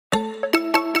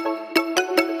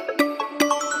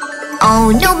Oh,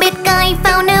 no bad guy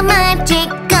found a magic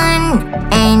gun,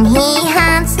 and he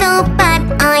has a bad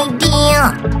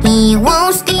idea. He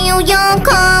will steal your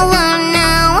color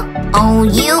now. Oh,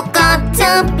 you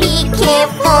gotta be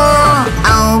careful.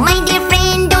 Oh, my dear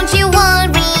friend, don't you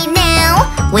worry now.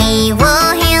 We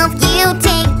will help you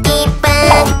take it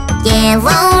back.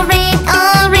 Yellow, red,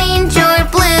 orange, or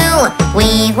blue,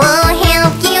 we will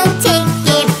help you take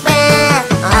it back.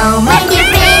 Oh, my dear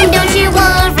friend, don't you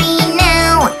worry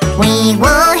now. We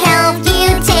will help you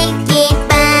take it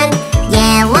back.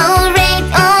 Yellow, red,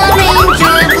 orange,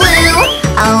 or blue,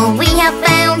 oh, we have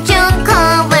found your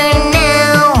color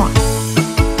now.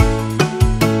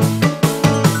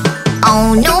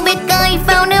 Oh, no bad guy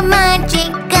found a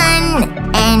magic gun,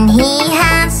 and he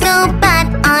has a bad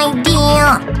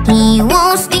idea. He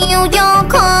will steal your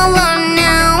color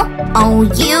now. Oh,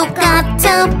 you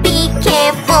gotta be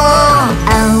careful.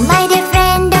 Oh, my dear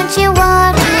friend, don't you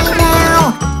worry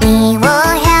now. We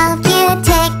will help you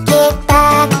take it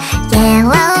back.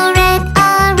 Yellow, red,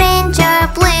 orange, or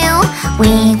blue,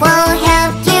 we will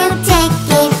help you take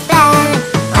it back.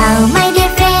 Oh, my dear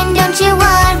friend, don't you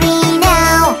worry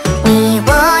now. We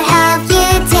will help you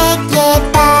take it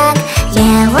back.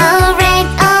 Yellow, red,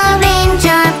 orange,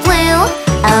 or blue,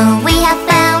 oh, we have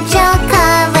found your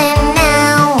color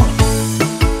now.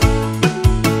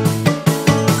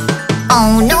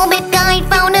 Oh, no bad guy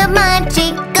found a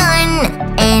magic gun,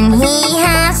 and he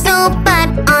has a bad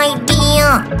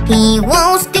idea. He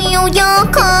will steal your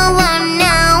color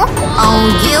now. Oh,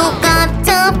 you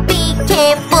gotta be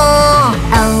careful.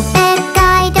 Oh, bad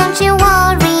guy, don't you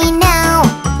worry now.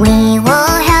 We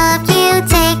will help you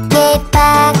take it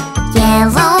back.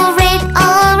 Yellow, red,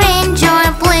 orange,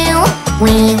 or blue,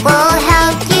 we will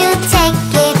help you take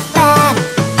it back.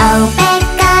 Oh, bad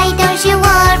guy, don't you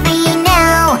worry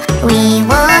now. We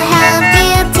will help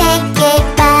you take it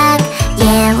back.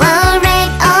 Yellow, red,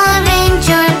 orange,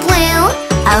 or blue,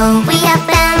 oh, we have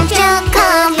found your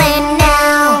color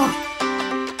now.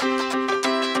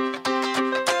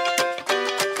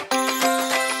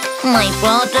 My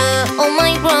brother, oh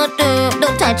my brother,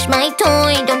 don't touch my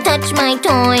toy, don't touch my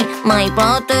toy. My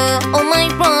brother, oh my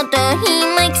brother, he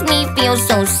makes me feel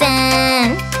so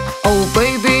sad. Oh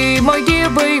baby, my dear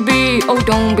baby, oh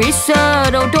don't be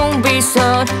sad, oh don't be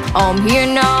sad. I'm here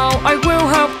now, I will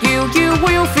help you, you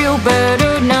will feel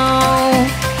better now.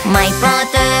 My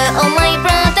brother, oh my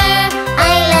brother,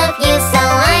 I love you so,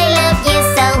 I love you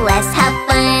so. Let's have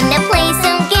fun and play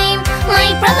some game.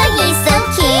 My brother, he's so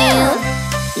cute.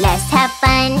 Let's have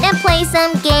fun and play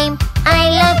some game. I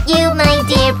love you, my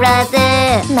dear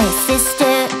brother. My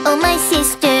sister, oh my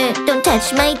sister, don't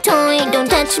touch my toy, don't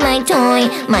touch my toy.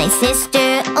 My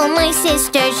sister, oh my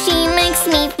sister, she makes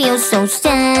me feel so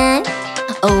sad.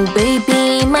 Oh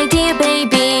baby, my dear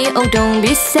baby, oh don't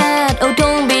be sad, oh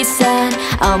don't be sad.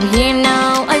 I'm here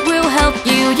now, I will help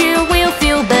you, you will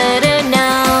feel better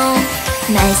now.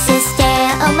 My sister,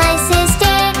 oh my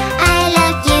sister, I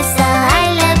love you so, I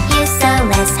love you so.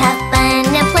 Let's have fun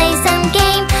and play some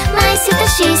game. My sister,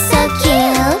 she's so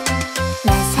cute.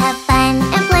 Let's have fun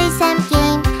and play some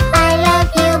game. I love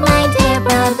you, my dear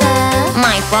brother.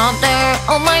 My brother,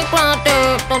 oh my brother,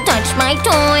 don't touch my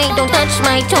toy, don't touch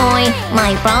my toy.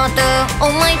 My brother,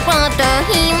 oh my brother,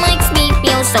 he makes me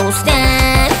feel so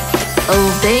sad. Oh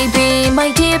baby,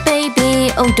 my dear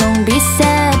baby, oh don't be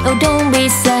sad, oh don't be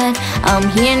sad. I'm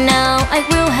here now, I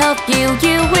will help you,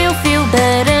 you will feel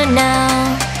better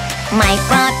now. My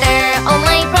brother, oh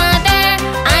my brother,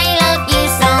 I love you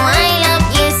so, I love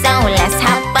you so. Let's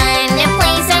have fun and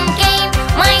play some game.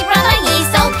 My brother, he's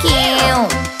so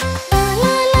cute.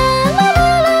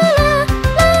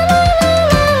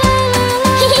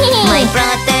 My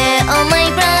brother, oh my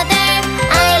brother,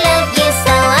 I love you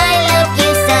so, I love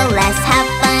you so. Let's have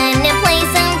fun and play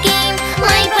some game.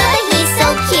 My brother, he's so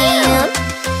cute.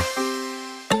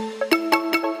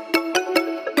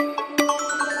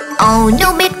 Oh,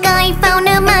 no bad guy found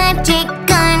a magic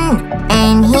gun,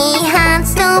 and he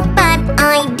has a bad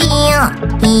idea.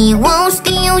 He will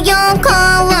steal your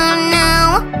color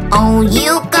now. Oh,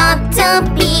 you gotta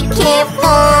be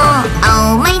careful.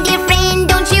 Oh, my dear friend,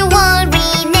 don't you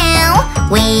worry now.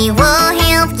 We will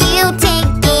help you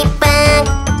take it back.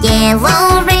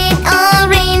 Yellow, red,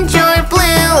 orange, or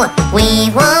blue, we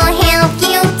will help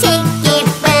you take it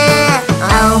back.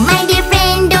 Oh, my dear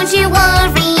friend, don't you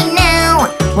worry now.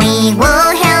 We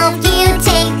will help you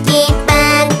take it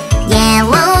back.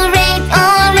 Yellow, red,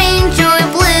 orange, or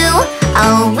blue,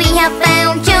 oh, we have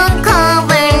found your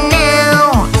color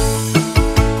now.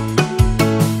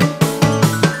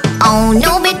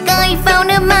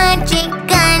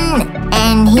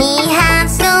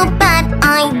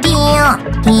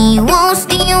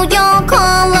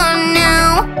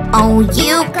 Oh,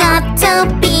 you got to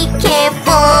be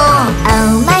careful.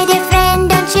 Oh, my dear friend,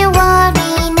 don't you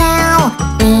worry now.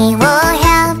 We will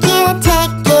help you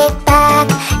take it back.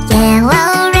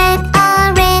 Yellow, red,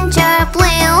 orange, or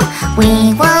blue.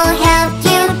 We will help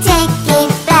you take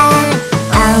it back.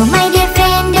 Oh, my dear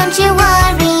friend, don't you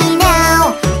worry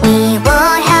now. We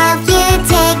will help you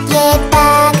take it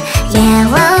back.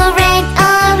 Yellow, red,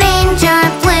 orange, or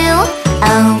blue.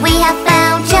 Oh, we have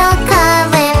found your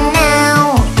color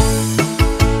now.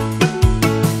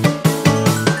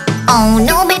 Oh,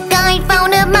 no, big guy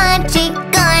found a magic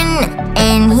gun,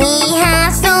 and he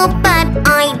has a bad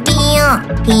idea.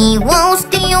 He will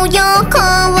steal your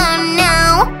color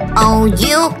now. Oh,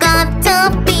 you got to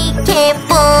be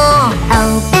careful.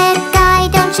 Oh, bad guy,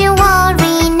 don't you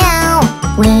worry now.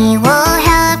 We will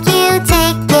help you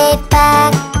take it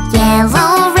back.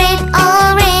 Yellow, red,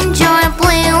 orange, or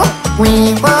blue.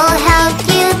 We will help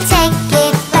you take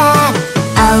it back.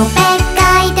 Oh, bad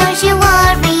guy, don't you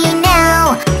worry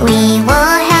now. We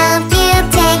will help you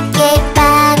take it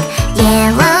back.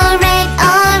 Yellow, red,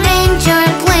 orange, or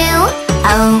blue.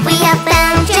 Oh, we have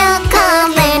found your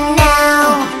color now.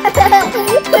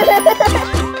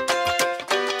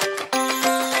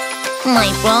 My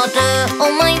brother,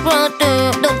 oh my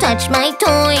brother, don't touch my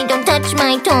toy, don't touch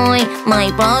my toy.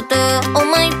 My brother, oh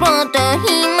my brother,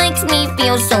 he makes me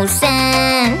feel so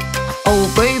sad. Oh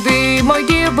baby, my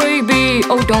dear baby,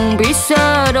 oh don't be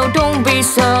sad, oh don't be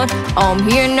sad. I'm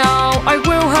here now, I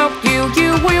will help you,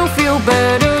 you will feel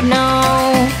better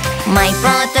now. My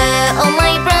brother, oh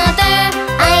my brother,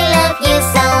 I love you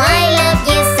so, I love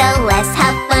you so. Let's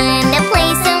have fun and play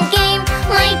some game.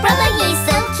 My brother, he's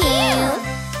so cute.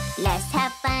 Let's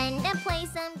have fun and play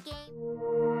some game.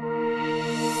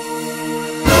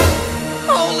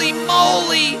 Holy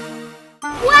moly!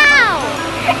 Wow!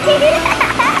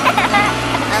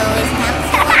 Oh, it's time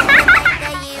to watch the bike. Are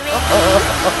you ready?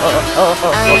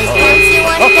 Oh, it's time to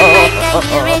watch the bike. Are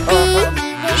you ready?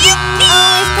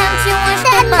 Oh, it's time to watch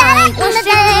the bike.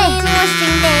 Washing in,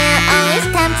 washing there. Oh, it's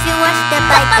time to watch the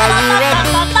bike. Are you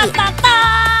ready?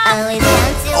 Oh, it's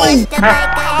time to watch the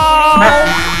bike. Are you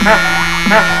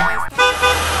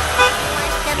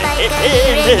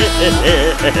ready?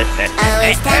 Oh,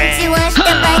 it's time to watch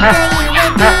the bike. Are you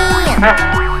ready?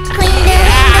 Clean the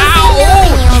windows and the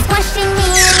wheels. Washing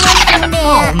here, washing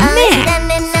there. Oh, it's done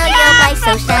and now your bike's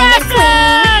so shiny and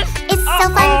clean. It's so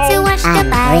fun to watch the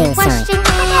bike. Washing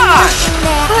here, washing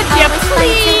there. Oh, it's fun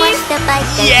to watch the bike.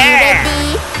 Are you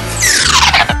ready?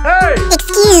 Hey!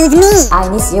 Excuse me. I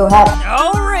need your help.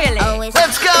 Oh, really? Oh,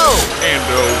 Let's go! And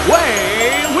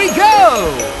away we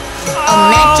go! a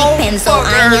magic pencil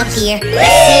I have here.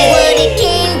 Let's see what it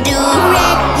can do.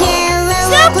 Red,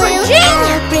 yellow, blue.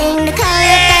 I'll bring the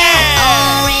color back.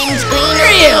 Orange, green,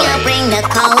 Really? I'll bring the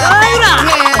color back.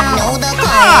 Now know the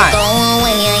color go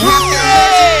away. I have to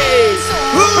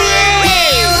red,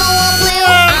 yellow, blue.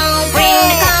 I'll bring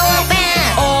the color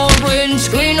back. Orange,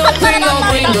 green, or pink, I'll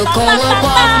bring the color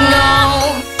back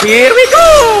now. Here we go!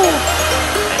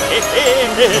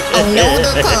 Oh no,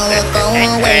 the color go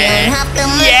away. I have the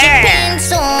magic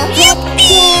pencil. Yellow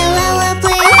or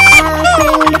blue, I'll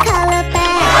bring the color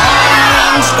back.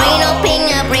 Orange, green or pink,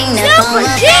 I'll bring the color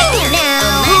back.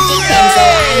 Now, magic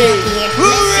pencil, I have here.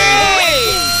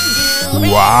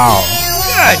 Wow!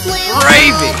 Good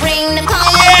gravy. Bring the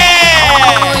color back.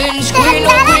 Orange, green,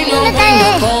 or pink, I'll bring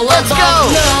the color Let's back go!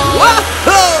 now. Whoa!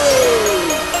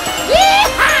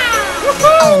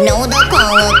 Oh no, the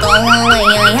color go away.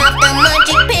 I have the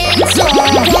magic pencil.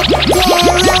 Yellow or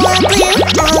blue,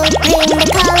 I'll bring the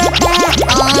color back.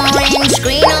 Orange,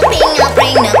 green or pink, I'll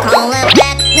bring the color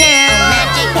back. Now,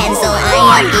 magic pencil I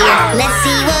have here. Let's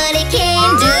see what it can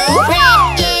do.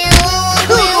 Red, yellow or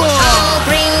blue, I'll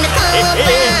bring the color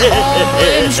back.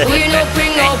 Orange, green, or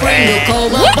pink, I'll bring the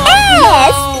color back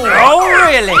Yes! now. Oh,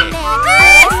 really?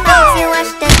 It's time to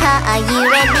wash the car. Are you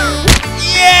ready?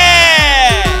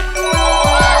 Yeah!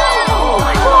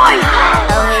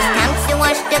 Oh, it's time to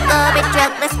wash the garbage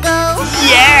truck. Let's go.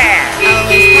 Yeah!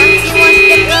 Oh, it's time to wash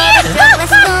the garbage truck.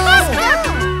 Let's go.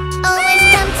 Oh, it's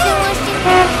time to wash the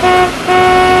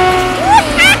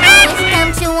it's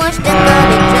time to wash the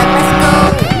garbage truck. Let's go.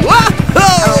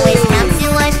 Oh, it's time to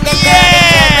wash the garbage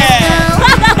truck. Let's go.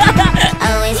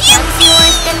 Oh, it's time to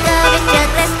wash the garbage truck.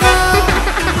 Let's go.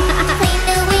 Clean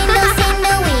the windows and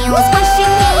the wheels.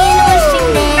 Washing here and washing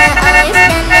there. Oh, it's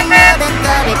done and now the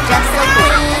garbage truck's so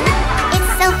clean.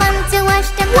 It's so fun to wash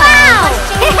the car.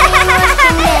 Washing here and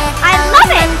washing there. I Oh,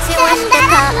 love it's it. fun to wash the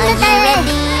car. Are you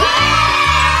ready?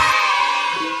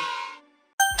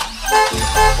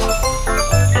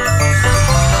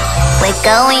 We're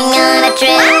going on a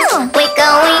trip. We're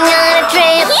going on a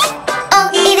trip. Oh,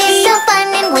 it is so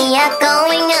we are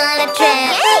going on a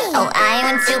trip. Oh, I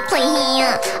want to play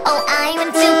here. Oh, I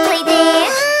want to play there.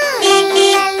 La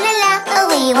la la la. Oh,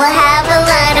 we will have a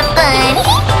lot of fun.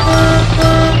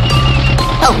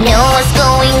 Oh no, what's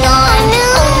going on?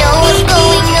 Oh no, what's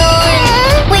going on?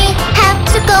 We have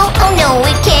to go. Oh no, we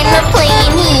cannot play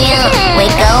in here.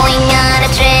 We're going on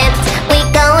a trip. We're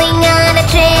going on a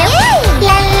trip.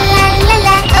 La la la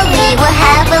la. Oh, we will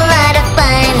have a lot of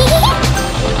fun.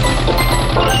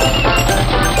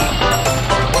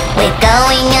 We're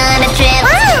going on a trip.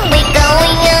 We're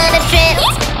going on a trip.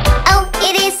 Oh,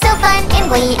 it is so fun, and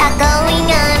we are going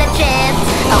on a trip.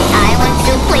 Oh, I want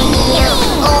to play here.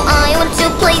 Oh, I want to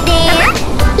play there.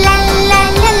 La la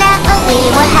la la. Oh, we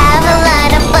will have a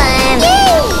lot of fun.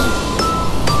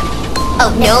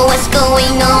 Oh no, what's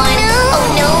going on? Oh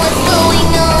no, what's going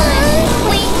on?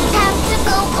 We have to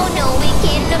go. Oh no, we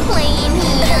cannot play in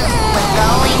here. We're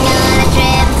going on a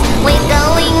trip. We're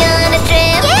going on a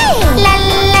trip. La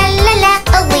la la la.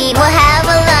 Oh, we will have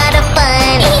a lot of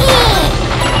fun.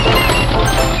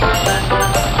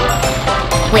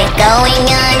 We're going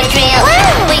on a trip.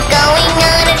 We're going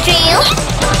on a trip.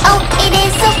 Oh, it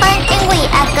is so fun, and we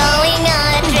are going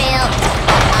on a trip.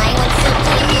 I want to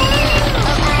play here.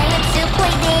 Oh, I want to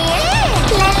play there.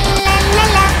 La la la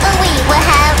la. Oh, we will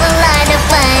have a lot of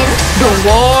fun. Don't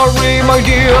worry, my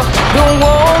dear. Don't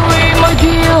worry, my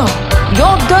dear.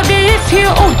 Your daddy is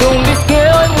here. Oh, don't be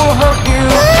scared. I will help you.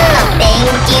 Oh, thank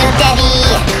you, Daddy.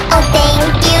 Oh,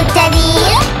 thank you, Daddy.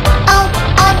 Oh,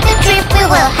 on the trip we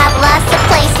will have lots of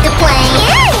place to play.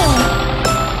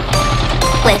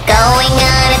 We're going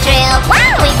on a trip.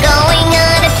 We're going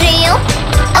on a trip.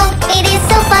 Oh, it is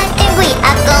so fun, and we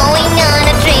are going on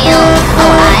a trip.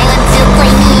 Oh, I want to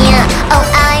play here. Oh,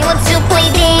 I want to play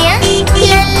there.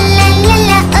 La la la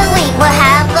la. Oh, we will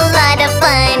have a lot of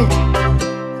fun.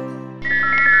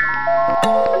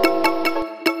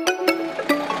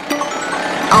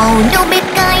 Oh, no big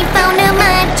guy found a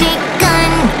magic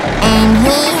gun, and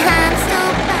he has a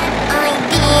bad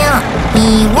idea.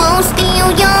 He will steal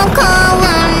your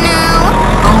color now.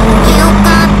 Oh, you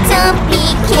got to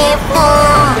be careful.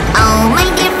 Oh, my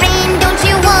dear friend, don't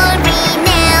you worry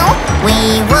now.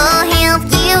 We will help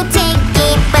you take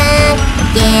it back.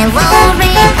 Yellow,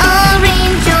 red,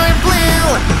 orange, or blue.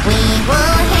 We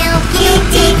will help you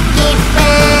take it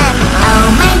back. Oh,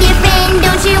 my dear friend,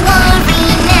 don't you worry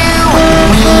now.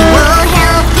 We will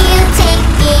help you take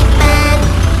it back.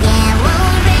 Yellow,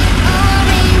 red,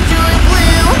 orange, or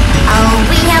blue. Oh,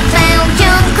 we have found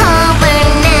your cover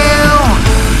now.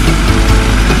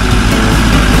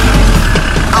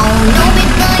 Oh, no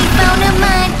big guy found a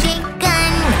magic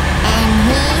gun, and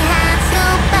he has a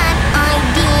bad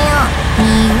idea.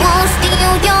 He will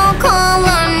steal your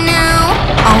color now.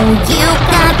 Oh, you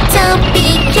got to be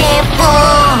careful.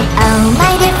 Oh,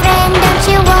 my dear friend, don't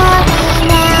you worry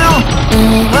now.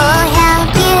 We will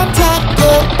help you take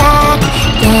it back.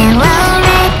 Yellow,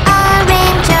 red,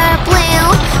 orange, or blue.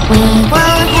 We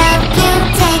will help you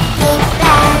take it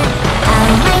back. Oh,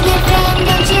 my dear friend,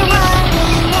 don't you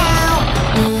worry now.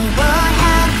 We will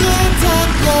help you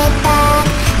take it back.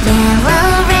 Yellow,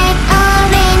 red,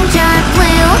 orange, or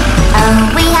blue. Oh,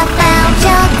 we have found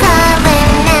your color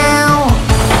now.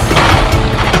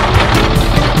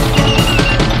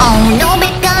 Oh, no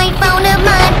big guy found a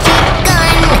magic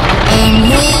gun, and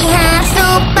he has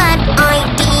a bad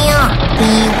idea.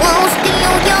 He will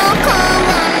steal your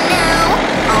color now.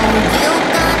 Oh, you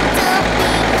got to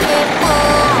be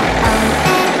careful. Oh,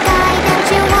 bad guy, don't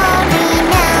you worry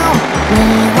now. We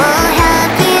will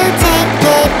help you take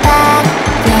it back.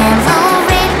 Yellow,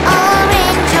 red,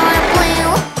 orange, or blue.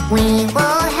 We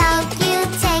will help you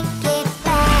take it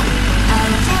back. Oh,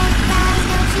 bad guy,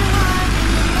 don't you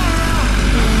worry now.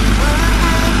 We will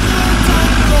help you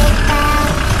take it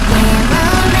back.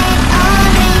 Yellow, red,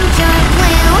 orange, or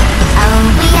blue. Oh,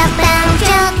 we have found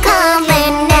your color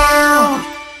now.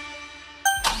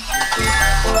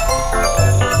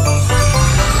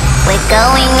 We're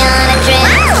going on a trip.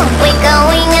 We're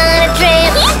going on a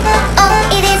trip. Oh,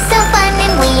 it is so fun,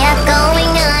 and we are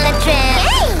going on a trip.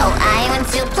 Oh, I want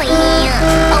to play here.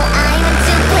 Oh, I want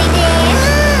to play there.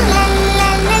 La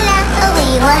la la la. Oh, we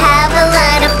will have a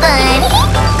lot of fun.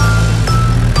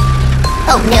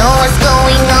 Oh no, what's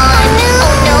going on?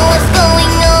 Oh no, what's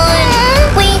going on?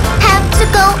 We have to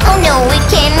go. Oh no, we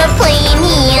cannot play in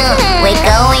here. We're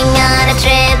going on a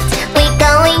trip. We're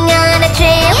going on a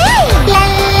trip. La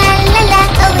la la la.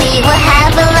 Oh, we will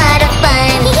have a lot of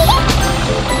fun.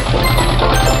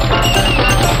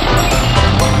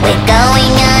 We're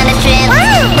going on a trip.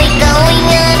 We're going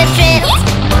on a trip.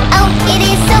 Oh, it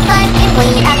is so fun, and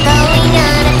we are going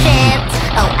on a trip.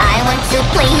 Oh, I want to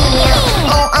play here.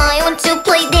 Oh, I want to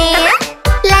play there.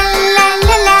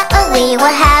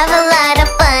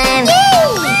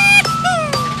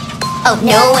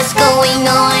 no, what's going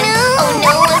on? Oh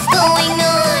no, what's going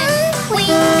on? We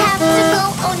have to go.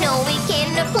 Oh no, we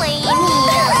cannot play in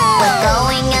here. We're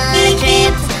going on a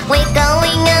trip. We're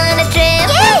going on a trip.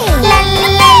 La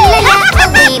la la la la. Oh,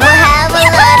 we will have a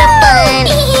lot of fun.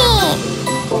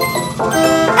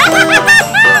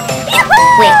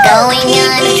 We're going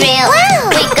on a trip.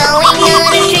 We're going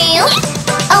on a trip.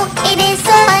 Oh, it is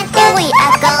so fun that we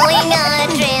are going on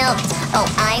a trip. Oh,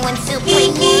 I want to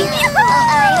play here. Oh,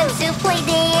 I want to play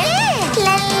there.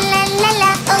 La la la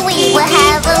la. Oh, we will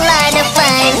have a lot of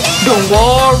fun. Don't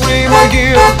worry, my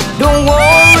dear. Don't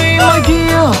worry, my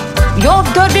dear. Your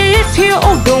daddy is here.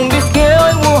 Oh, don't be scared.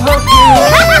 I will help you.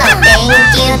 Oh,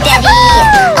 thank you, Daddy.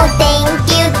 Oh, thank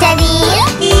you, Daddy.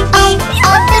 Oh,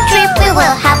 on the trip we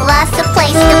will have lots of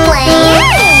places to play.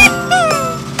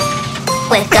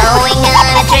 We're going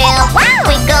on a trip.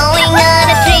 We're going on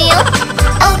a trip.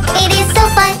 Oh, it is so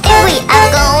fun and we are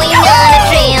going on a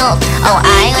trip. Oh,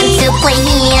 I want to play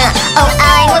here. Oh,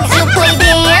 I want to play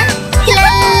there. La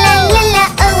la la la.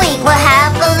 Oh, we will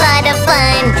have a lot of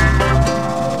fun.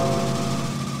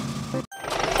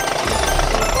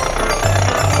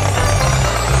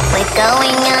 We're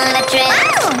going on a trip.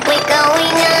 We're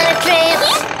going on a trip.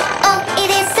 Oh, it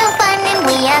is so fun and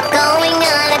we are going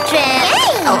on a trip.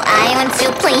 Oh, I want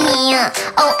to play here.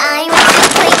 Oh, I want to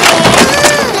play there.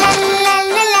 La la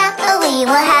la la. Oh, we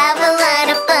will have a lot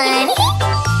of fun.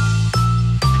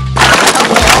 Oh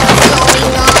no, what's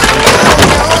going on? Oh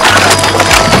no, what's going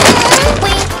on?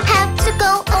 We have to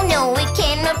go. Oh no, we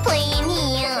cannot play in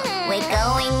here. We're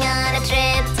going on a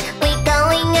trip. We're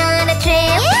going on a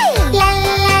trip. La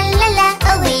la la la.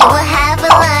 Oh, we will have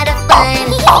a lot of fun.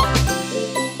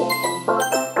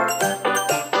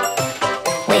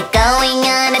 We're going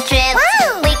on a trip.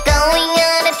 We're going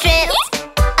on a trip.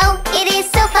 Oh, it is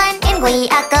so fun and we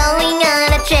are going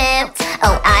on a trip.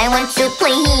 Oh, I want to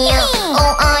play here.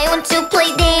 Oh, I want to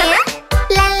play there.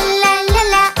 La la la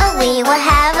la. Oh, we will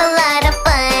have a lot of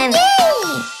fun.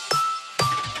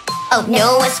 Oh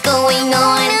no, what's going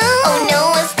on? Oh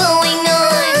no, what's going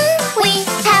on? We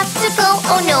have to go.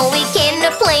 Oh no, we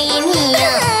cannot play in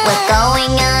here. We're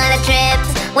going on a trip.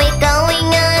 We're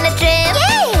going on a trip.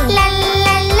 La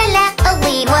la la la. Oh,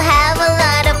 we will have a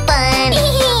lot of fun.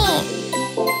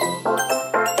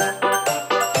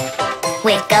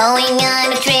 We're going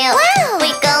on a trip.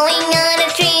 We're going on a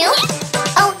trip.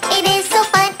 Oh, it is so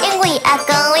fun and we are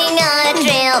going on a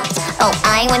trip. Oh,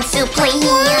 I want to play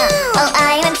here. Oh,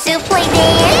 I want to play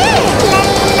there. La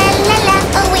la la la.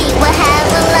 Oh, we will have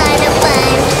a lot of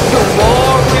fun. Don't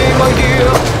worry, my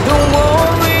dear. Don't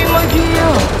worry, my dear.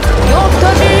 Your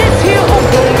daddy is here. Oh,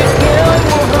 don't be scared. I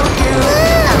will help you.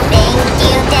 Oh, thank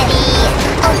you, Daddy.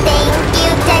 Oh, thank you,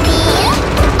 Daddy.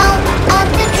 Oh, on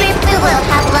the trip we will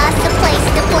have lots of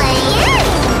places to play.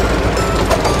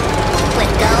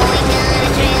 We're going on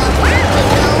a trip. We're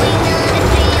going on a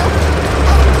trip.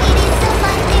 Oh, it is so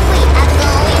fun and we are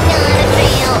going on a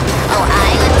trip. Oh,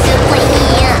 I want to play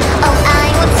here. Oh, I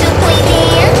want to play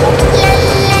there. La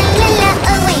la la la.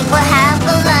 Oh, we will have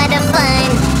a lot of fun.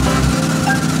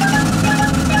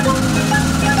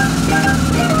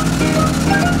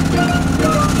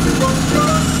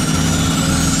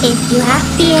 If you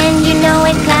happy and you know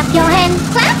it, clap your hand,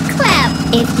 clap, clap.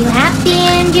 If you happy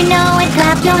and you know it,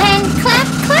 clap your hand, clap,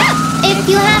 clap. If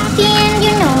you happy and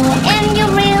you know it, and you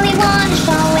really wanna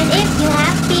show it. If you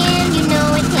happy and you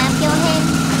know it, clap your hand.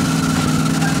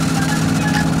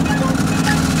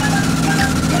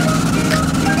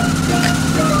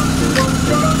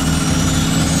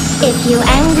 If you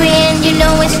angry and you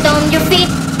know it, stomp your feet.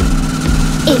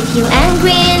 If you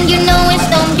angry and you know it,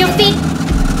 stomp your feet.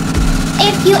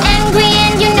 If you angry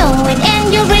and you know it,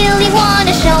 and you really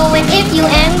wanna show it. If you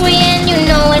angry and you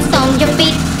know it, stomp your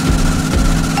feet.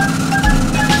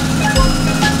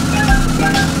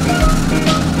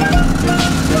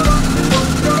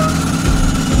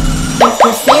 If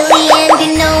you're silly and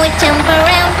you know it, jump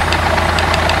around.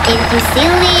 If you're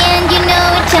silly and you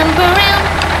know it, jump around.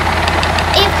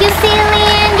 If you're silly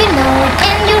and you know it,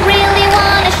 and you really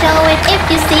wanna show it. If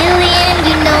you're silly and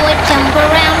you know it, jump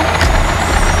around.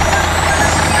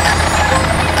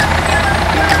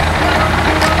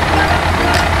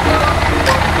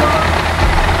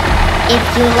 If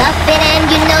you love it and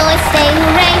you know it, say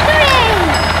hooray, hooray.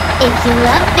 If you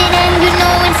love it and you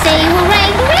know it, say hooray,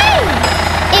 hooray.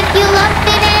 If you love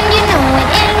it and you know it,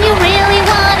 and you really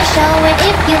wanna show it.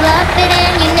 If you love it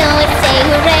and you know it, say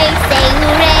hooray, say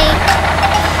hooray.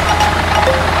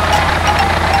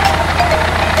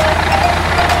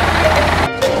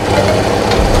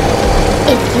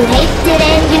 If you hate it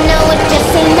and you know it, just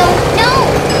say no, no.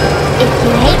 If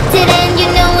you hate it and you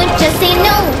know it, just say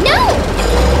no, no.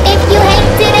 If you hate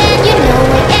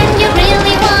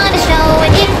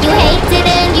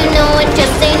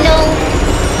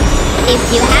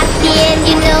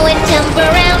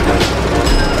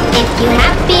you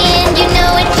happy and you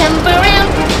know it, jump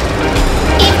around.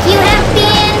 If you happy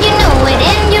and you know it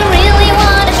and you really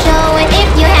wanna show it. If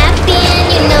you happy and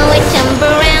you know it, jump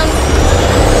around.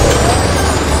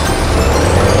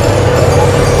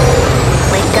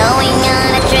 We're going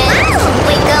on a trip.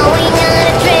 We're going on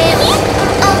a trip.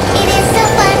 Oh, it is so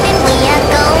fun and we are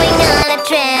going on a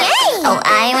trip. Oh,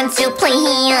 I want to play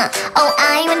here. Oh,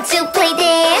 I want to play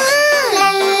there.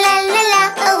 La la la la.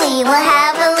 Oh, we will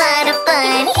have a lot of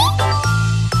fun.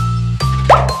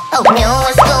 Oh no,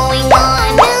 what's going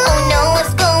on? Oh no,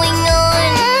 what's going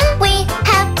on? We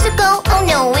have to go. Oh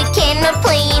no, we cannot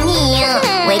play in here.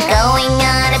 We're going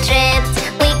on a trip.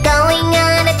 We're going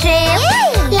on a trip.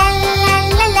 La la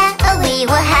la la. Oh, we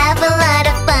will have a lot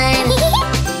of fun.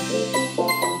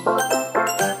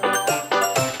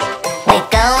 We're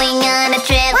going on a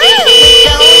trip. We're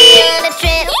going on a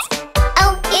trip.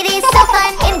 Oh, it is so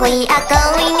fun and we are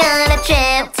going on a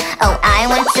trip. Oh, I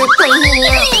want to play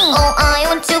here. Oh, I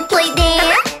want to play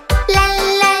there. La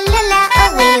la la la. Oh,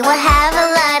 we will have a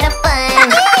lot of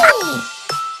fun.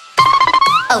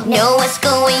 Oh no, what's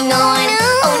going on?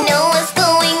 Oh no, what's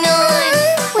going on?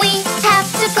 We have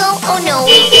to go. Oh no,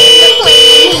 we can't play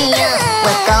here.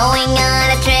 We're going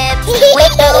on a trip.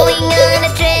 We're going on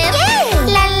a trip.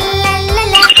 La la la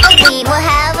la. Oh, we will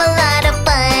have a lot of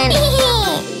fun.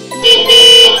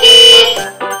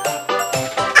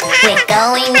 We're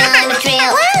going on a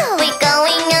trip. We're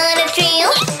going on a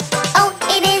trip. Oh,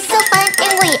 it is so fun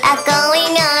and we are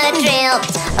going on a trip.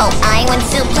 Oh, I want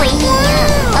to play here.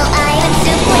 Oh, I want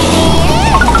to play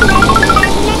there. La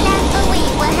la la la. Oh, we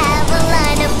will have a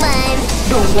lot of fun.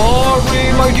 Don't worry,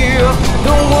 my dear.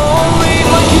 Don't worry,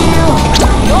 my dear.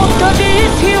 Your daddy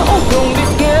is here. Oh, don't be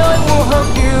scared. I will help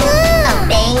you. Oh,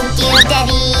 thank you,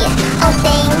 Daddy. Oh,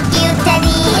 thank you,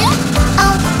 Daddy.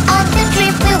 Oh, on the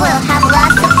trip we will have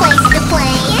lots of place to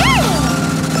play.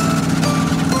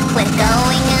 We're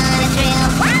going on a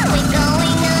trip. We're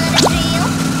going on a trip.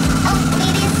 Oh,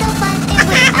 it is so fun and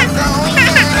we are going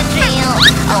on a trip.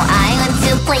 Oh, I want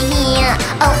to play here.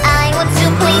 Oh, I want to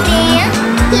play there.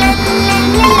 La la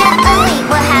la la. Oh, we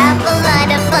will have a lot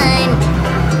of fun.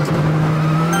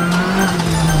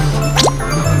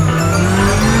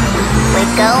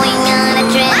 We're going on a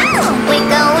trip. We're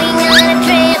going on a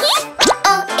trip.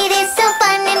 Oh, it is so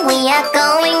fun and we are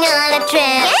going on a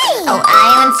trip. Oh,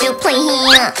 I want to play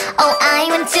here. Oh, I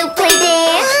want to play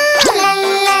there. La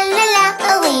la la la.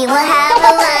 Oh, we will have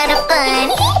a lot of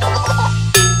fun.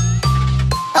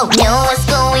 Oh no, what's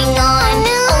going on?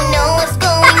 Oh no, what's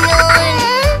going on?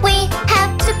 We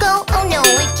have to go. Oh no,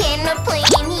 we cannot play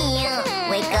in here.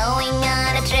 We're going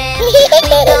on a trip.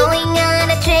 We're going on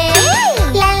a trip.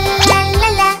 La la la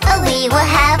la. Oh, we will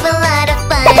have a lot of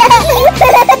fun.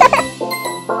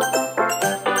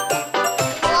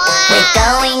 We're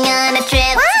going on a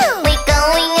trip. We're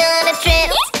going on a trip.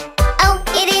 Oh,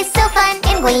 it is so fun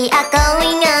and we are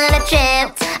going on a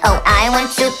trip. Oh, I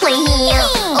want to play here.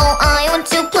 Oh, I want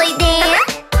to play there.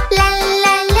 La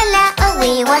la la la. Oh,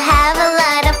 we will have a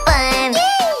lot of fun.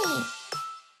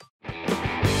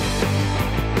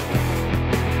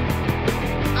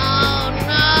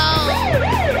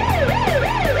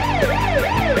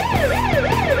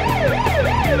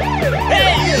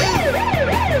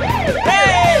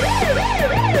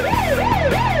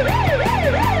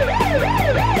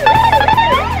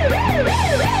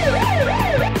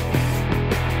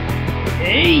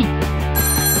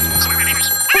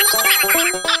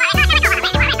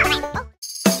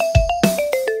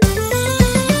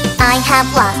 I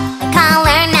have lost my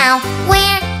collar now.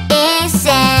 Where is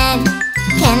it?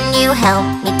 Can you help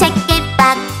me take it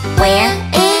back? Where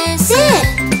is it?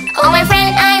 Oh, my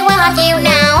friend, I will help you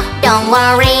now. Don't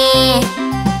worry.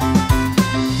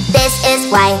 This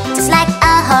is white, just like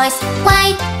a horse.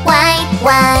 White, white,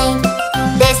 white.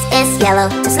 This is yellow,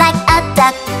 just like a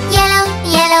duck. Yellow,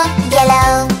 yellow,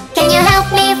 yellow. Can you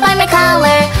help me find my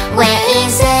collar? Where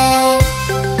is it?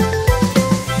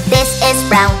 This is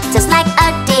brown, just like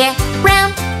a deer.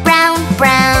 Brown, brown,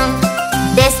 brown.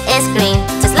 This is green,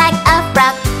 just like a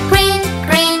frog. Green,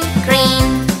 green, green.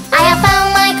 I have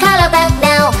found my collar back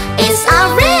now. It's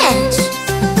orange.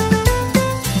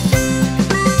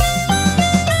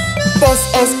 This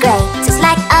is gray, just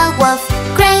like a wolf.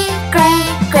 Gray, gray,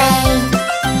 gray.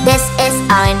 This is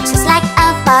orange, just like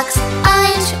a fox.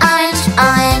 Orange, orange,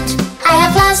 orange. I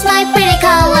have lost my pretty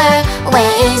collar.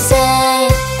 Where is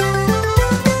it?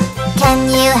 Can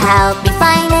you help me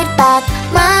find it back?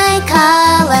 My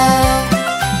collar.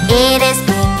 It is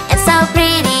pink and so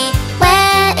pretty.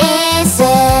 Where is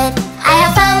it? I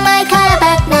have found my collar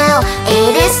back now.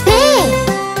 It is pink.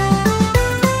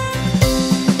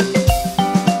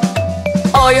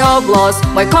 I have lost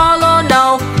my collar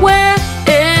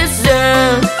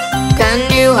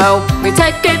help me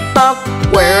take it back?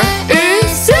 Where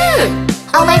is it?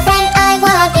 Oh my friend, I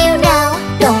will help you now.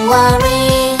 Don't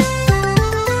worry.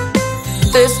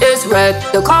 This is red,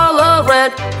 the color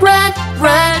red. Red,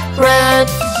 red, red.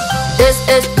 This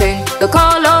is pink, the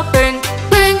color pink.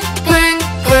 Pink, pink,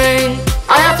 pink.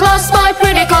 I have lost my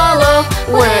pretty color.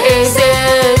 Where is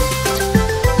it?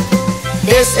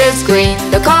 This is green,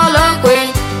 the color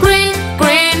green. Green,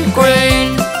 green, green.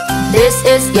 This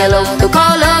is yellow, the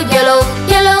color yellow.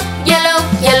 Yellow, yellow,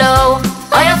 yellow.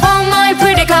 I have found my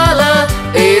pretty color.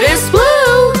 It is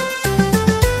blue.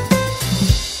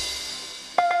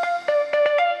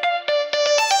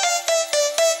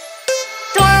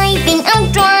 Driving, I'm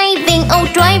driving, oh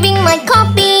driving my car,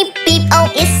 beep beep.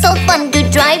 Oh, it's so fun to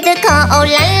drive the car. Oh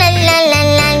la la la la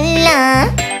la la.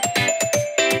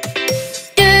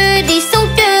 Dirty, so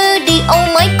dirty. Oh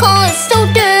my car is so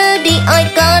dirty. I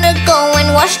gotta go and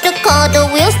wash the car, the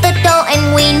wheels, the door and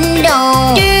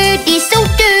window. Dirty, so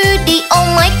dirty. Oh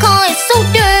my car is so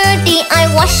dirty. I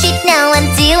wash it now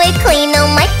until it clean. Oh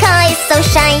my car is so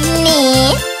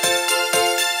shiny.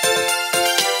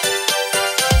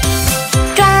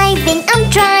 Driving, I'm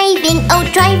driving, oh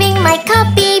driving my car,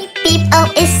 beep beep. Oh,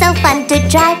 it's so fun to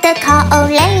drive the car. Oh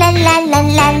la la la la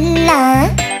la la.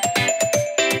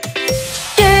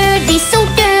 Dirty, so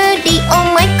dirty. Oh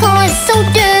my car is so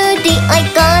dirty. I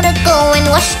gotta go and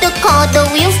wash the car, the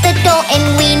wheels, the door and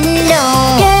window.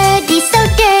 Dirty, so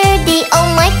dirty. Oh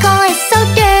my car is so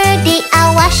dirty.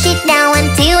 I'll wash it now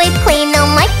until it clean. Oh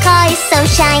my car is so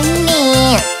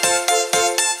shiny.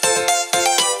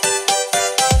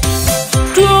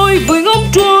 Driving,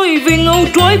 I'm driving, oh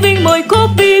driving my car,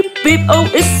 beep beep. Oh,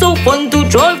 it's so fun to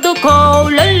drive the car.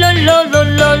 La la la la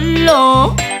la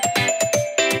la.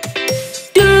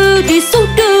 Dirty, so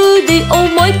dirty. Oh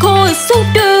my car is so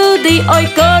dirty. I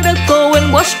gotta go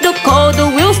and wash the car, the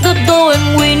wheels, the door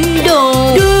and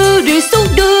window. Dirty, so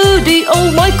dirty.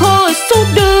 Oh my car is so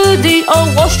dirty.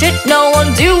 I'll wash it now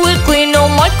until it's clean. Oh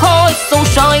my car is so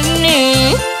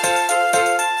shiny.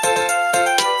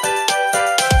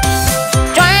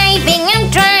 Driving, I'm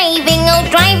driving, oh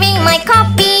driving my car,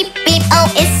 beep beep. Oh,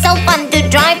 it's so fun to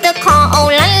drive the car. Oh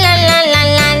la la la la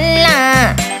la la.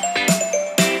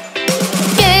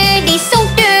 Dirty, so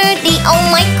dirty. Oh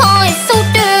my car is so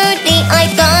dirty. I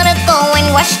gotta go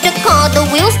and wash the car, the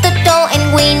wheels, the door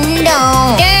and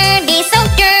window. Dirty, so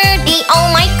dirty. Oh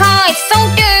my car is so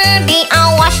dirty.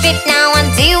 I'll wash it now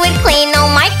until it clean. Oh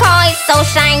my car is so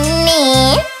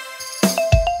shiny.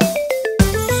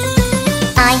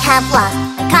 I have lost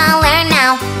my color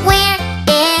now. Where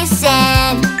is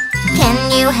it? Can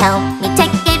you help me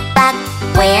take it back?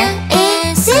 Where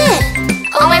is it?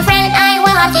 Oh my friend, I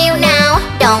will help you now.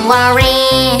 Don't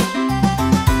worry.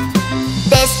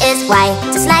 This is white,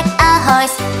 just like a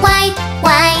horse. White,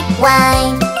 white,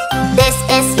 white. This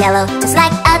is yellow, just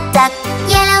like a duck.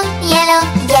 Yellow, yellow,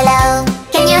 yellow.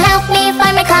 Can you help me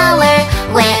find my color?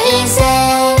 Where is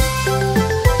it?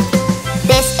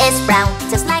 This is brown,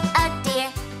 just like a deer.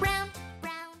 Brown,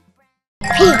 brown,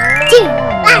 brown. 3, 2,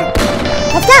 1,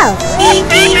 let's go!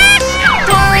 Driving, I'm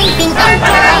driving, my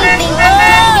car,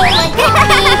 beep beep.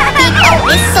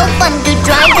 Oh, it's so fun to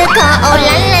drive the car. Oh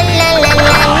la la la la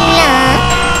la la.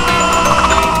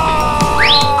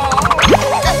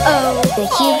 Oh, the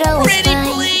hero is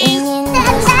flying in the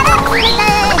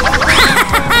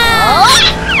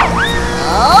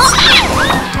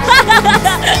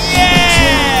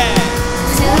Yeah!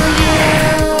 to you.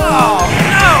 Oh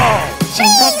no!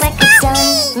 Shine bright like the sun,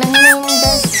 moon in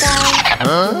the sky.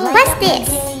 What's this?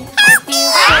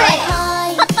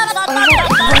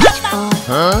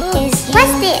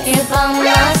 What's this? If I'm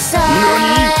not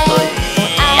side,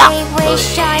 I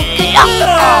wish I could be a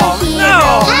hero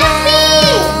now.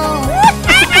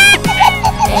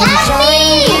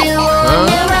 Enjoying you on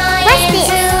the ride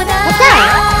to the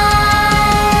high.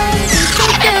 So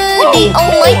dirty,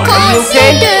 oh my God, so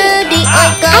dirty. I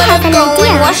gotta go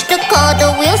and wash the car, the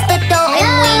wheels, the door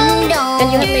and window. Can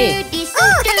you help me? Dirty, so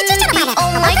dirty,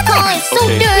 oh my God, so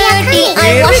dirty.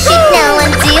 I wash it now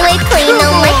until it clean.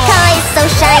 Oh my car is so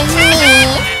shiny.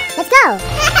 Let's go.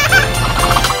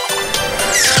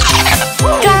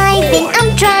 Driving, I'm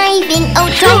driving, oh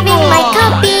driving my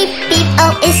car, beep beep.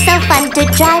 Oh, it's so fun to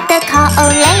drive the car. Oh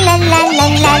la la la la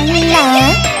la la.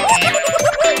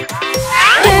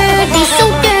 Dirty, so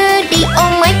dirty.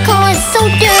 Oh my car is so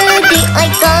dirty. I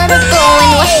gotta go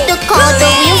and wash the car, the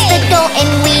wheels, the door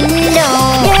and window.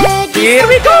 Dirty, Here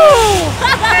we go!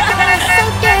 so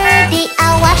dirty.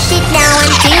 I'll wash it now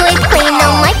until it clean.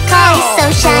 Oh my car is so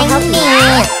shiny.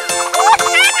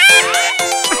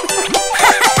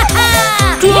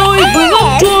 Driving,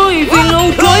 I'm driving,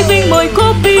 oh driving my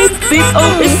car, beep beep.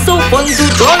 Oh, it's so fun to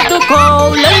drive the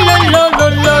car. La la la la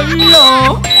la la.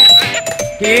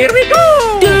 Here we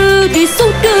go! Dirty, so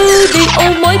dirty,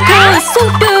 oh my car is so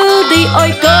dirty. I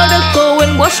gotta go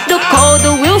and wash the car,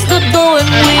 the wheels, the door and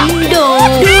window.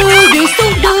 Dirty, so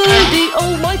dirty,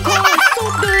 oh my car is so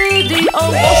dirty.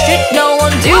 I'll wash it now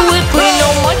until it clean.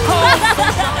 Oh my car is so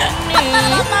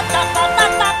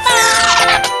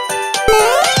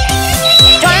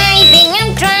Driving,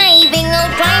 I'm driving, oh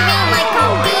driving my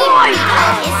car.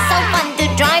 It's so fun to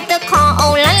drive the car.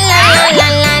 Oh la la la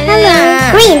la la la.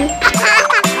 Green.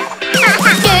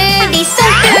 Dirty, so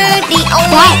dirty. Oh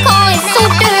my car is so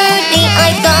dirty.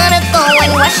 I gotta go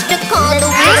and wash the car, the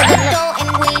wheels, the door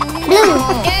and window.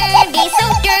 Dirty, so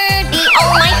dirty.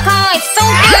 Oh my car is so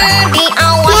dirty.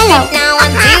 I'll wash it now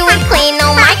until it's clean.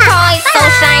 Oh my car is so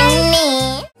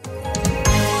shiny.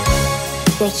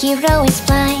 The hero is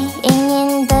flying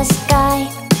in the sky.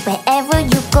 Wherever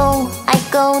you go, I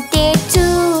go there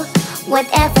too.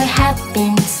 Whatever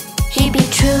happens, he be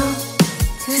true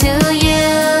to you.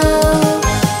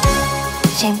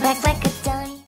 Shine black like a